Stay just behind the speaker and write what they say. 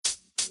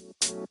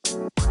So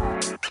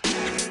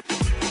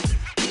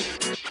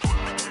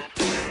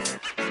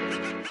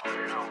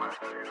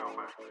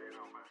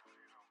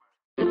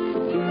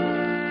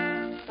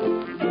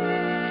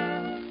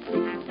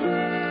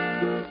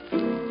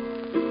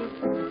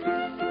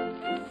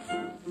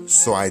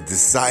I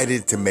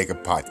decided to make a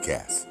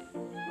podcast.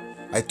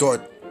 I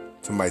thought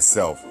to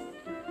myself,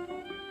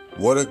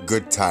 what a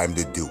good time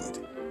to do it.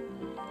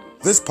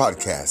 This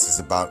podcast is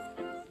about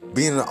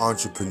being an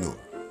entrepreneur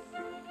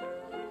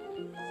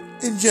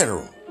in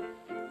general,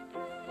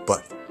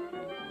 but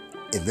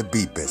in the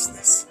bee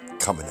business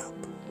coming up.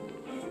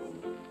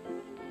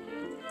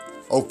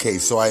 Okay,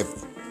 so I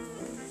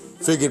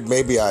figured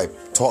maybe I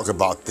talk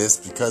about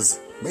this because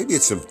maybe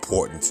it's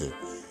important to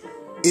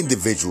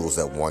individuals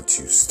that want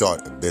to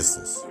start a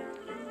business.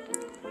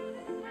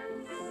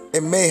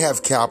 It may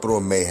have capital,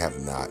 it may have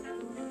not.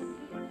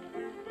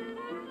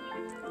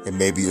 And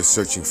maybe you're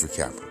searching for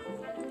capital.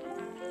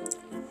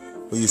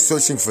 Well, you're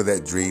searching for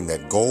that dream,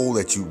 that goal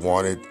that you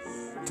wanted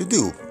to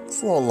do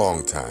for a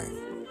long time.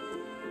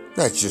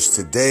 Not just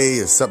today,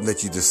 or something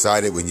that you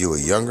decided when you were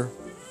younger,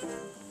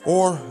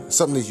 or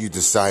something that you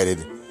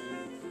decided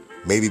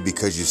maybe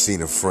because you've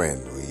seen a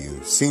friend or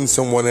you've seen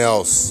someone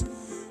else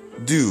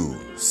do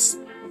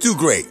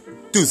great,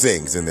 do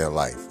things in their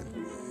life.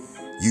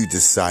 And you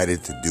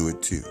decided to do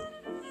it too.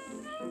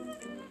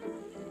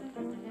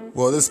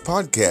 Well, this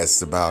podcast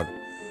is about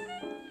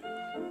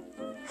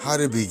how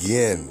to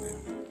begin.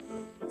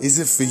 Is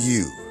it for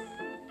you?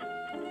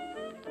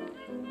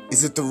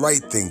 Is it the right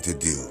thing to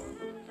do?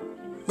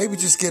 Maybe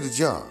just get a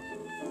job.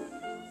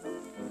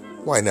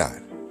 Why not?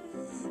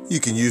 You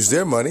can use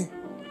their money.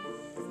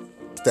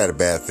 Is that a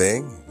bad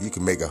thing? You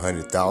can make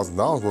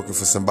 $100,000 working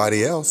for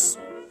somebody else.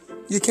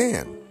 You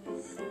can.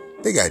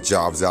 They got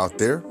jobs out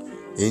there.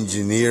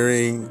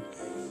 Engineering,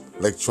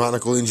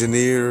 electronical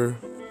engineer,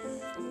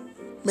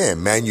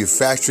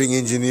 manufacturing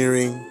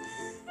engineering.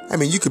 I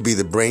mean, you could be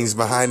the brains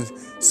behind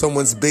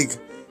someone's big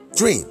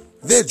dream,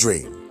 their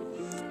dream.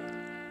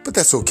 But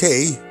that's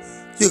okay.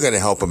 You're going to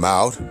help them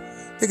out.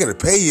 They're going to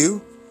pay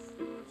you.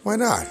 Why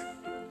not?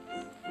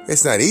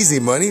 It's not easy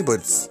money,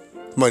 but it's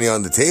money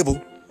on the table.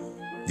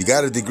 You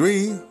got a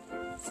degree. You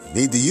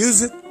need to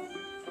use it.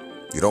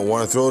 You don't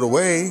want to throw it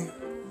away.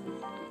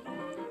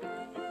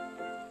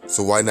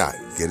 So why not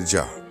get a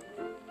job?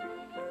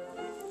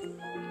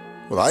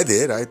 Well, I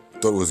did. I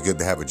thought it was good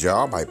to have a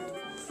job. I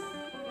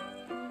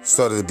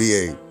started to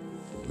be a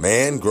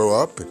man, grow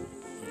up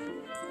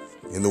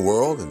in the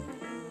world, and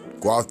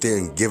go out there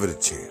and give it a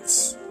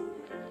chance.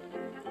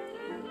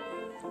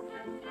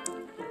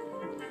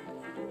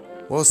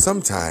 Well,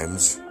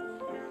 sometimes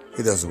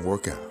it doesn't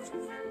work out.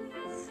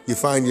 You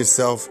find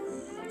yourself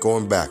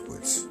going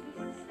backwards,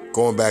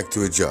 going back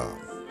to a job,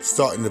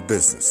 starting a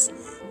business.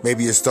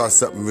 Maybe you start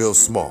something real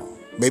small.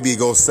 Maybe you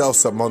go sell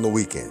something on the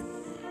weekend.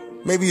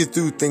 Maybe you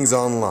do things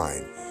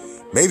online.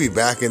 Maybe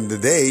back in the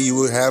day you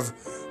would have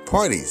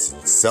parties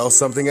and sell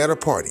something at a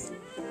party.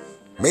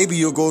 Maybe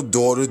you'll go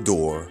door to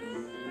door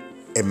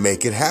and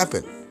make it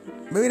happen.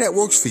 Maybe that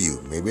works for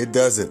you. Maybe it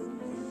doesn't.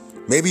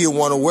 Maybe you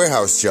want a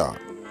warehouse job.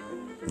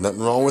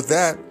 Nothing wrong with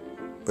that.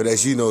 But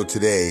as you know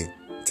today,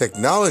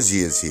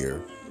 technology is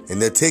here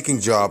and they're taking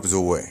jobs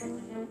away.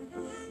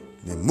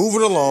 They're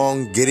moving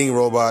along, getting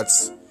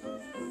robots,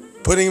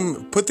 putting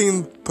them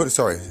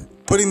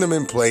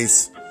in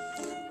places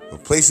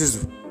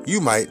you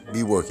might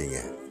be working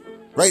at,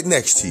 right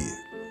next to you.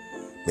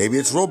 Maybe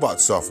it's robot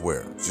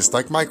software, just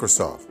like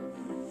Microsoft,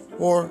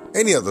 or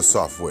any other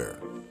software,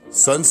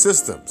 Sun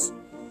Systems,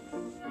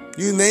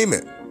 you name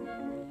it.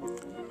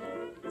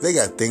 They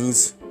got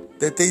things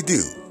that they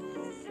do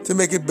to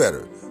make it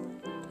better.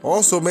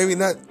 Also, maybe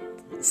not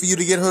for you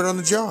to get hurt on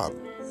the job.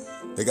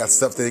 They got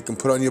stuff that they can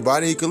put on your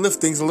body, you can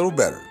lift things a little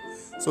better.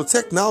 So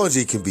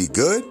technology can be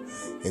good,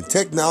 and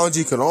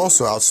technology can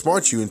also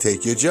outsmart you and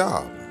take your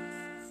job.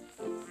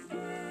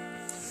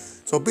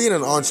 So being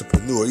an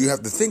entrepreneur, you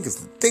have to think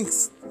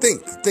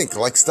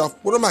like stuff.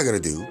 What am I going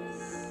to do?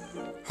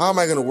 How am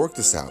I going to work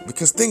this out?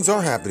 Because things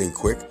are happening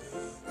quick.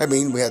 I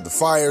mean, we have the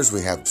fires,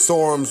 we have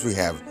storms, we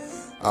have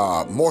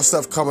more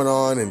stuff coming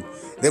on, and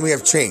then we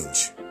have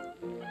change.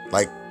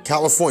 Like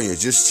California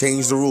just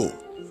changed the rule.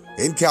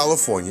 In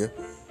California,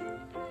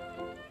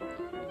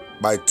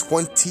 by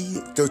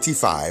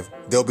 2035,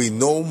 there'll be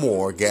no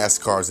more gas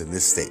cars in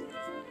this state.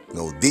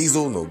 No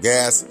diesel, no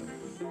gas,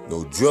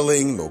 no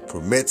drilling, no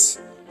permits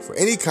for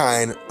any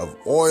kind of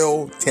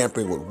oil,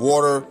 tampering with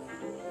water,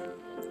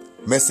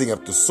 messing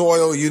up the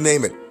soil, you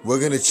name it. We're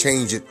going to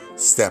change it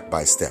step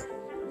by step.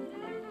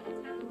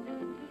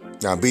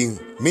 Now, being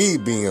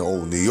an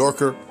old New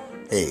Yorker,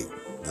 hey,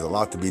 there's a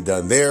lot to be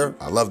done there.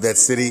 I love that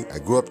city. I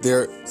grew up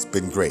there. It's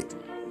been great.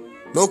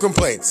 No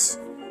complaints.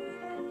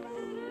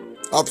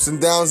 Ups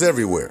and downs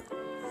everywhere.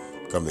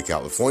 Come to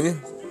California,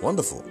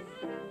 wonderful.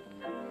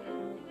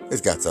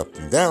 It's got ups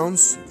and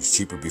downs. It was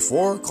cheaper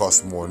before,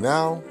 costs more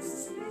now.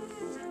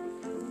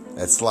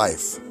 That's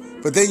life.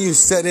 But then you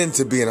set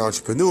into being an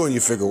entrepreneur and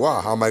you figure,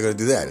 wow, how am I going to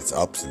do that? It's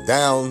ups and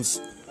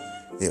downs.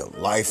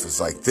 life is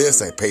like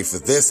this. I pay for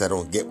this. I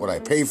don't get what I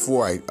pay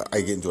for. I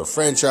get into a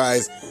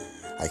franchise.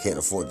 I can't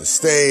afford to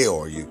stay,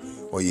 or you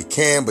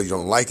can, but you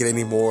don't like it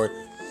anymore.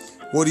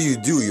 What do?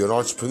 You're an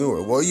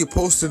entrepreneur. Well, you're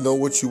supposed to know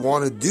what you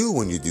want to do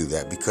when you do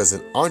that, because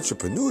in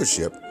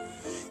entrepreneurship,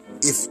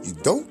 if you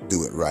don't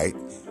do it right,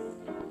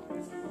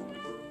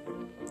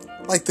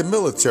 like the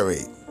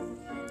military,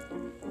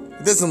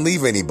 it doesn't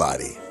leave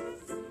anybody.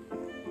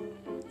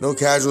 No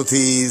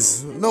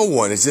casualties, no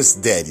one. It's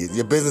just dead.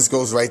 Your business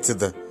goes right to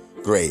the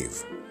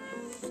grave.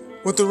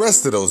 With the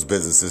rest of those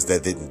businesses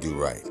that didn't do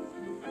right.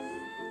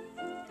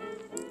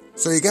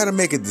 So you got to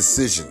make a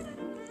decision.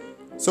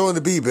 So in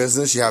the bee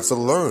business, you have to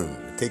learn.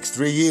 It takes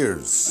 3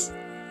 years.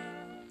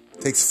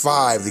 It takes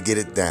 5 to get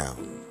it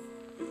down.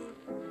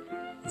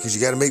 Because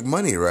you got to make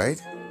money,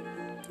 right?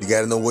 You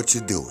got to know what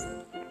you're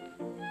doing.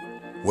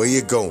 Where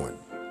you're going.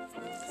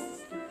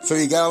 So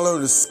you got to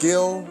learn the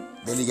skill,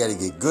 then you got to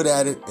get good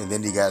at it, and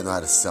then you got to know how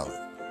to sell it.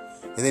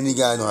 And then you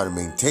got to know how to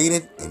maintain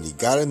it, and you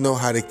got to know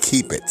how to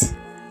keep it.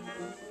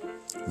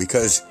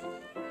 Because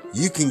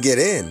you can get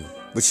in,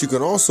 but you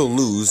can also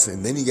lose,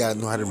 and then you got to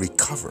know how to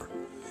recover.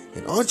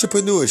 In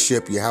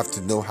entrepreneurship, you have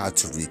to know how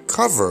to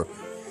recover,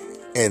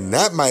 and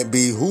that might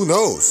be, who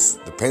knows,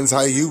 depends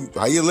how you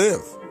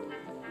live.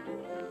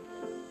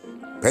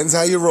 Depends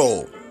how you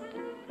roll.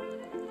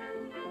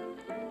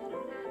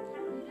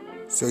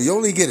 So you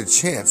only get a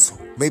chance,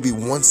 maybe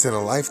once in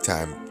a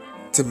lifetime,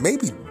 to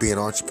maybe be an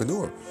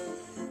entrepreneur.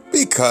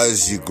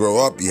 Because you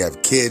grow up, you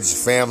have kids,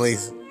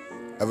 families,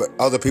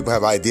 other people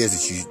have ideas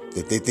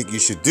that they think you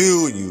should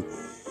do, and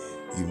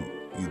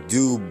you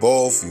do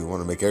both. You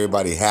want to make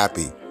everybody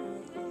happy.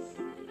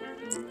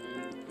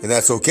 And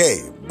that's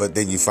okay. But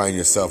then you find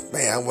yourself,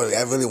 man,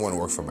 I really want to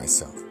work for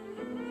myself.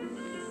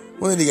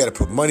 Well, then you got to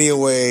put money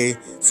away.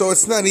 So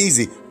it's not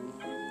easy.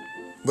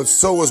 But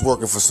so is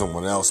working for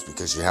someone else,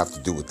 because you have to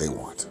do what they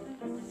want.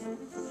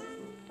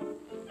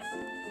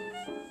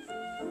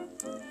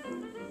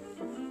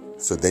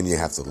 So then you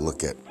have to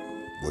look at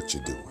what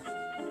you're doing.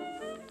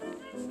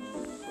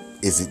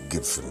 Is it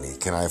good for me?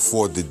 Can I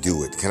afford to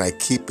do it? Can I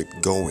keep it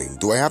going?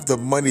 Do I have the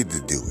money to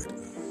do it?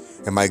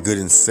 Am I good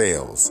in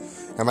sales?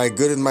 Am I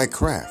good in my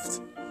craft?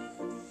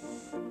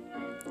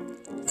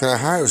 Can I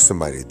hire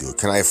somebody to do it?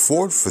 Can I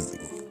afford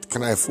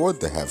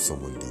to have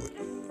someone do it?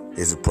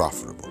 Is it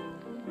profitable?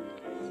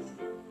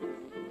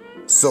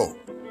 So,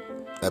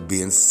 that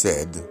being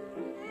said,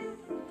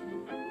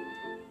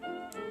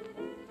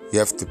 you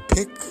have to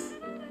pick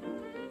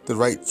the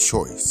right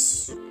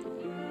choice.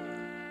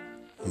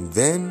 And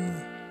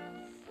then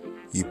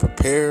you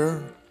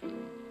prepare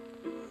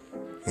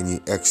and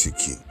you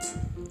execute.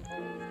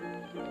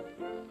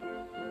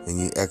 And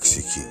you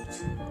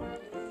execute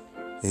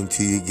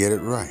until you get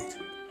it right.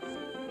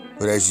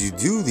 But as you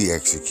do the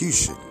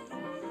execution,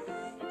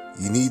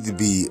 you need to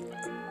be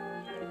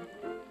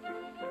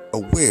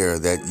aware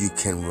that you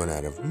can run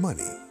out of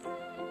money.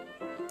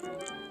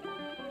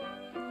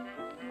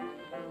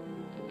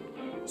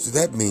 So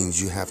that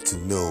means you have to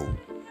know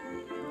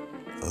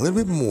a little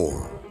bit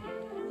more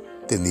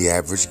than the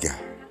average guy.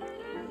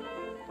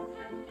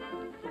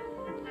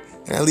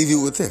 And I leave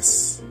you with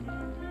this.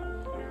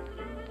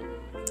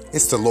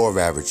 It's the law of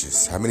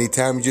averages. How many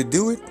times you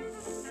do it?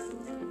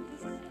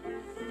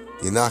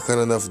 You knock on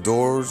enough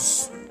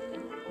doors,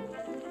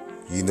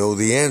 you know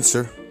the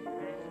answer.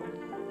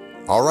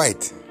 All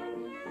right.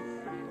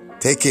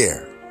 Take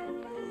care.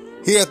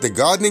 Here at the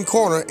Gardening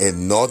Corner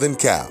in Northern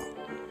Cal.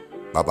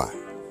 Bye-bye.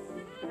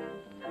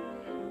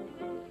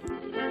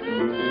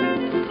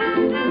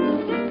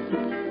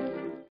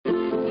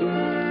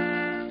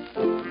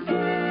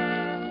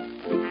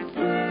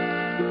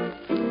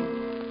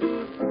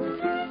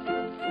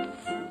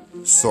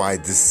 So I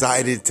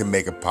decided to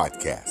make a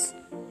podcast.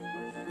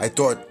 I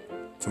thought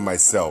to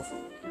myself,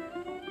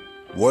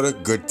 what a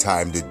good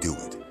time to do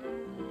it.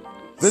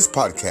 This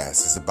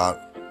podcast is about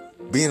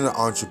being an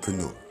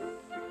entrepreneur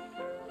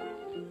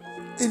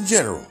in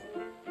general,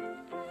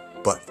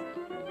 but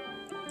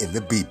in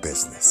the bee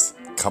business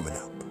coming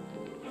up.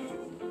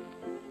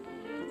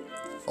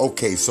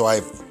 Okay, so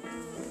I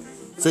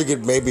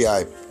figured maybe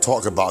I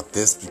talk about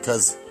this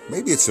because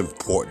maybe it's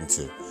important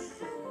to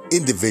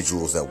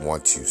individuals that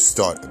want to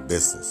start a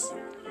business.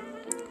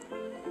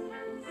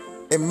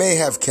 It may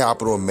have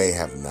capital, it may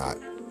have not.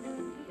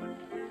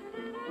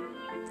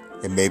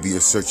 And maybe you're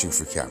searching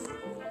for capital.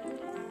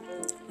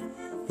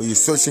 Well, you're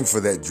searching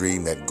for that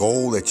dream, that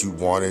goal that you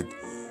wanted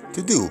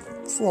to do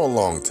for a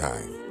long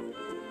time.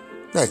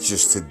 Not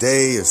just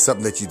today, or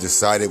something that you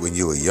decided when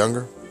you were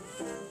younger,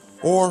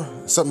 or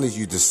something that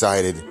you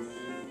decided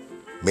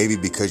maybe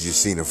because you've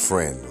seen a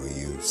friend, or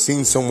you've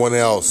seen someone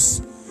else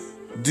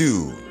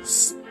do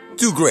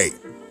great,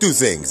 do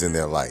things in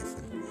their life,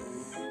 and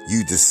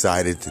you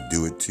decided to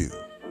do it too.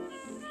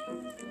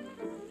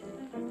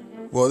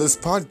 Well, this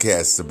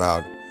podcast is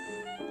about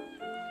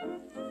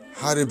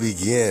how to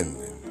begin.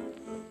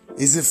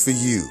 Is it for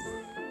you?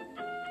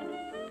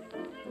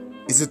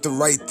 Is it the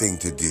right thing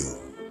to do?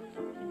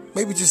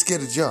 Maybe just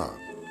get a job.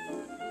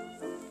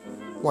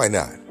 Why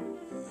not?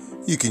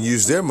 You can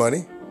use their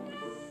money.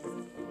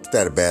 It's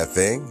not a bad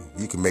thing.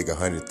 You can make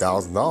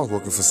 $100,000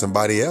 working for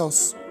somebody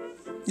else.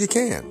 You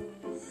can.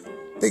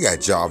 They got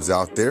jobs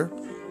out there.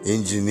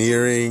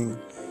 Engineering,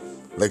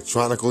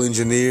 electronical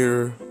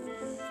engineer,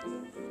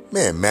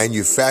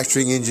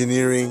 manufacturing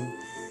engineering.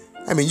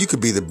 I mean, you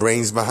could be the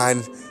brains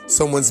behind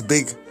someone's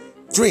big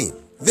dream,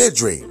 their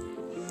dream.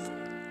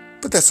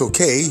 But that's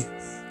okay.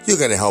 You're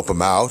going to help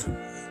them out.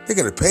 They're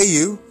going to pay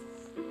you.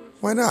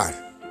 Why not?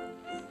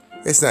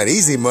 It's not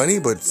easy money,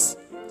 but it's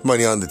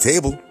money on the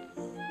table.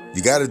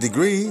 You got a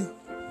degree. You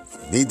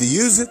need to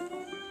use it.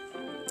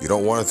 You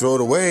don't want to throw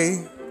it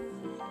away.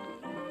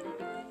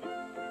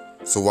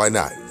 So why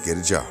not get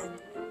a job?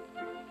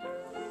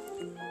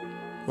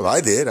 Well,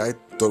 I did. I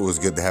thought it was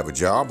good to have a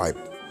job. I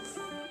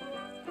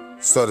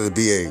started to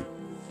be a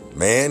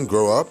man,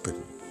 grow up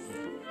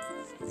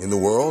in the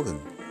world,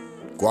 and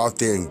go out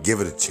there and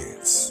give it a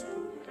chance.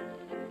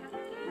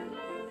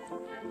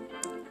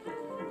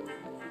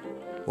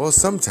 Well,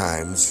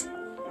 sometimes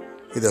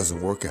it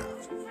doesn't work out.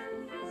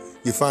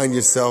 You find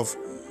yourself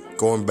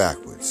going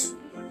backwards,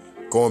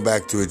 going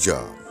back to a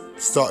job,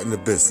 starting a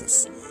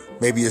business.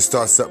 Maybe you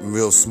start something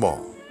real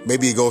small.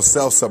 Maybe you go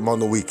sell something on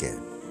the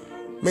weekend.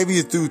 Maybe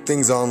you do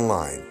things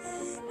online.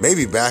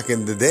 Maybe back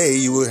in the day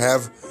you would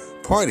have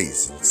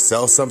parties and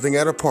sell something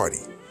at a party.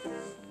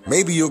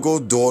 Maybe you'll go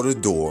door to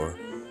door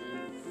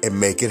and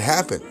make it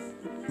happen.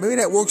 Maybe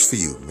that works for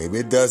you. Maybe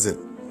it doesn't.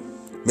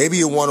 Maybe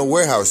you want a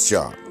warehouse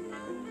job.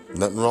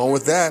 Nothing wrong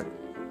with that.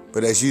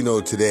 But as you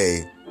know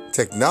today,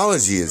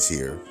 technology is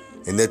here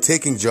and they're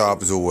taking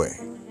jobs away.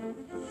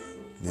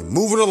 They're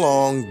moving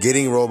along,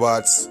 getting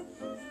robots,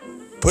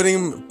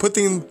 putting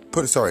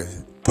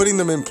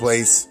them in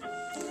place,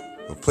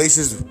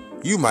 places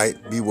you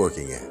might be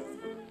working at,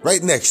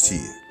 right next to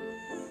you.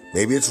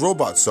 Maybe it's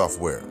robot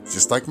software,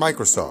 just like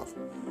Microsoft,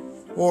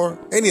 or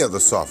any other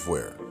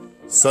software,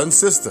 Sun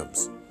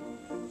Systems,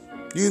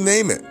 you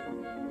name it.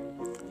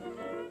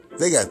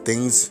 They got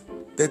things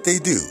that they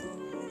do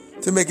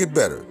to make it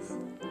better.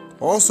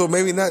 Also,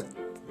 maybe not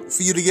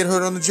for you to get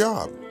hurt on the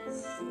job.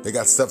 They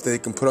got stuff that they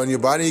can put on your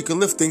body, you can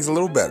lift things a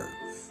little better.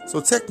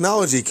 So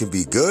technology can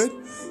be good,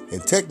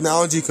 and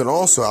technology can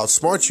also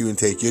outsmart you and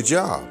take your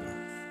job.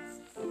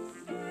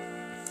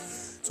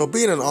 So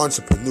being an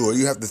entrepreneur,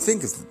 you have to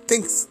think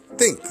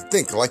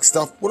like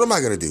stuff. What am I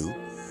going to do?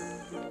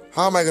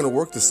 How am I going to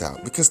work this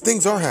out? Because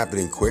things are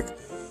happening quick.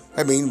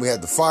 I mean, we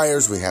have the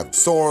fires, we have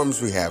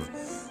storms, we have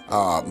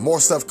more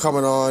stuff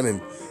coming on,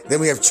 and then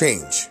we have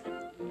change.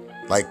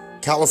 Like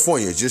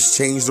California just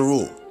changed the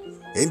rule.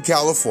 In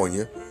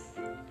California,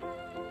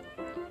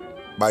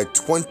 by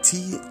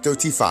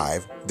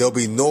 2035, there'll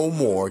be no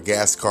more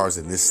gas cars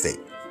in this state.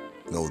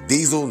 No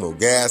diesel, no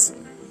gas,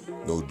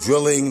 no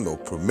drilling, no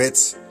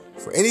permits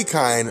for any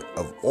kind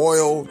of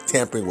oil,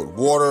 tampering with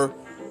water,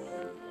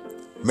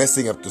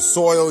 messing up the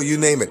soil, you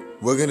name it.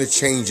 We're going to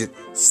change it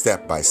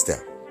step by step.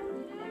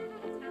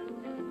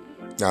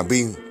 Now,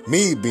 being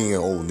an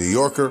old New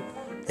Yorker,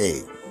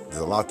 hey,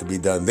 there's a lot to be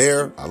done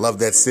there. I love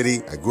that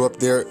city. I grew up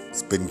there.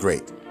 It's been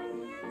great.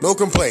 No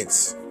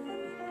complaints.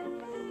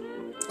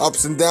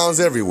 Ups and downs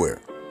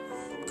everywhere.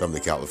 Come to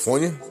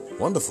California,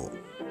 wonderful.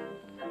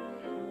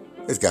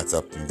 It's got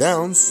ups and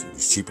downs. It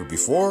was cheaper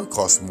before,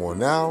 costs more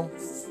now.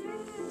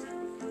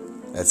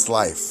 That's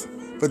life.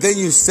 But then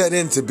you set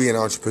into being an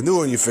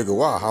entrepreneur and you figure,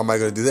 wow, how am I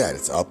going to do that?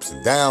 It's ups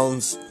and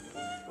downs.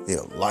 You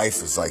know,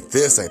 life is like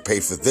this. I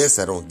pay for this.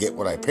 I don't get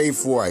what I pay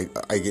for. I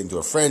get into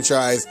a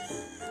franchise.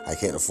 I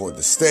can't afford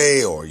to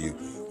stay, or you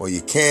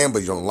can, but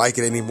you don't like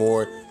it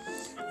anymore.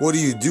 What do?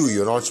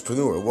 You're an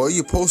entrepreneur. Well,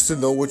 you're supposed to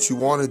know what you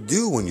want to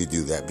do when you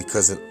do that,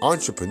 because in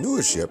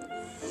entrepreneurship,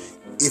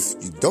 if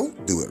you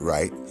don't do it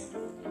right,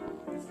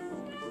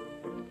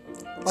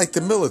 like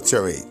the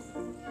military,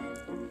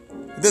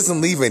 it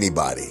doesn't leave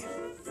anybody.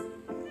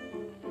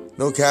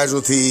 No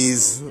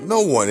casualties,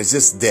 no one. It's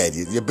just dead.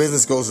 Your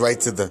business goes right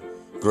to the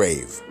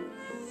grave.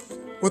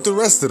 With the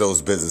rest of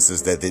those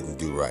businesses that didn't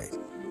do right.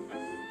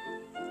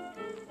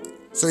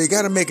 So you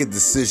got to make a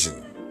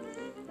decision.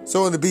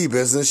 So in the bee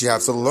business, you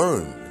have to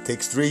learn. It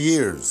takes 3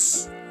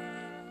 years.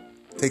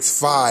 It takes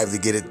 5 to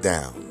get it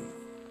down.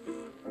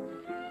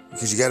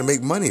 Because you got to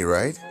make money,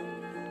 right?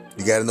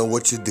 You got to know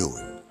what you're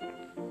doing.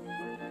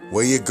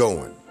 Where you're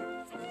going.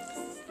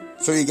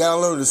 So you got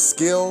to learn the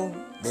skill,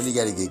 then you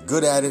got to get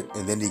good at it,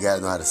 and then you got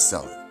to know how to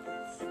sell it.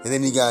 And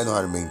then you got to know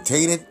how to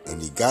maintain it,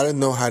 and you got to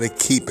know how to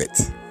keep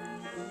it.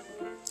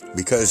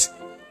 Because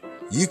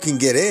you can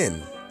get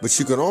in, but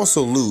you can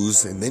also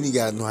lose, and then you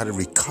got to know how to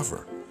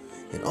recover.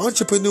 In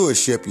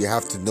entrepreneurship, you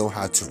have to know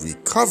how to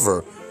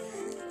recover,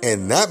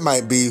 and that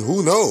might be,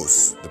 who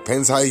knows,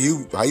 depends how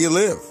you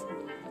live.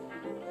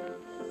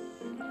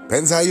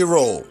 Depends how you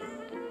roll.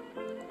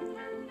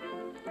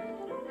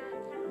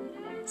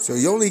 So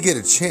you only get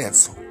a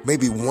chance,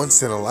 maybe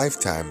once in a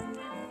lifetime,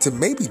 to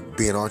maybe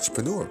be an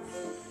entrepreneur.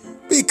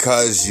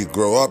 Because you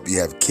grow up, you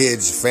have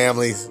kids,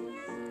 families,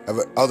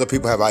 other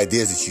people have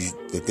ideas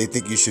that they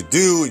think you should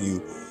do,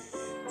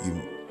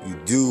 and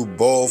you do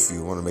both.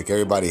 You want to make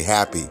everybody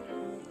happy.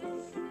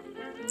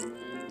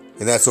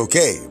 And that's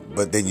okay.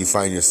 But then you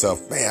find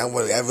yourself, man,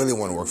 I really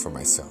want to work for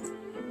myself.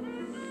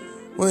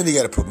 Well, then you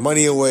got to put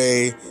money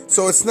away.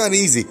 So it's not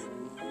easy.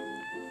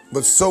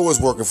 But so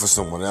is working for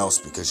someone else,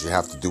 because you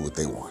have to do what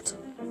they want.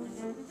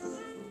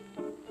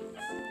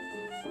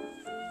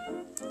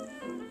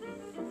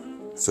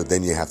 So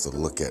then you have to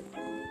look at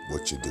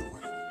what you're doing.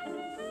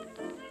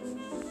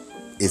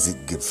 Is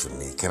it good for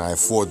me? Can I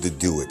afford to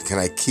do it? Can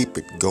I keep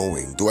it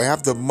going? Do I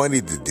have the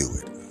money to do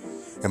it?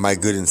 Am I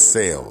good in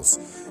sales?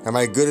 Am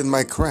I good in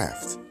my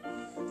craft?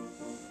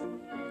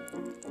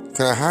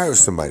 Can I hire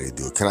somebody to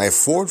do it? Can I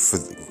afford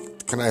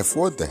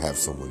to have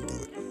someone do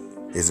it?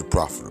 Is it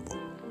profitable?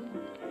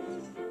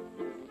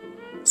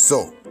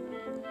 So,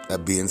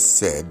 that being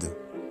said,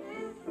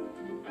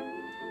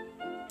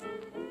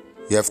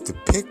 you have to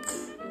pick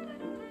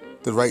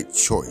the right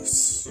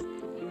choice.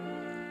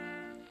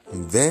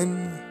 And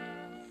then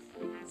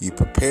you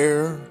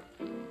prepare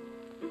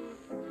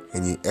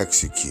and you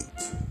execute.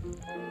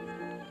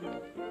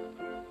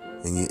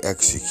 And you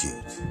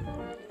execute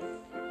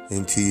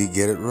until you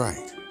get it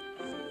right.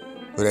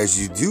 But as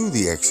you do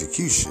the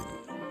execution,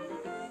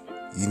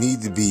 you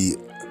need to be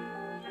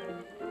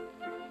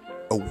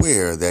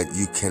aware that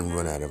you can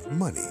run out of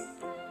money.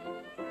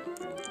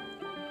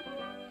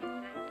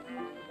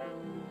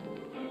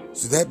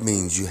 So that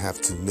means you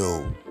have to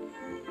know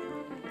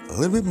a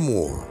little bit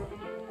more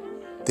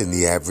than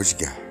the average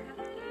guy.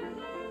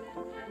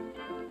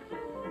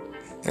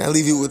 And I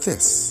leave you with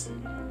this.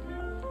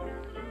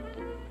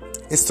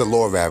 It's the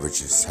law of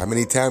averages. How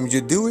many times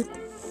you do it,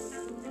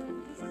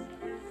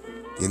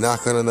 you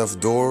knock on enough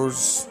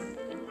doors,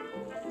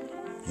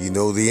 you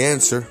know the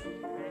answer.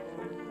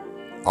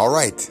 All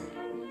right.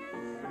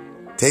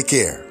 Take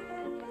care.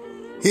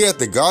 Here at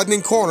the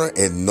Gardening Corner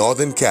in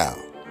Northern Cal.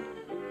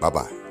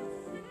 Bye-bye.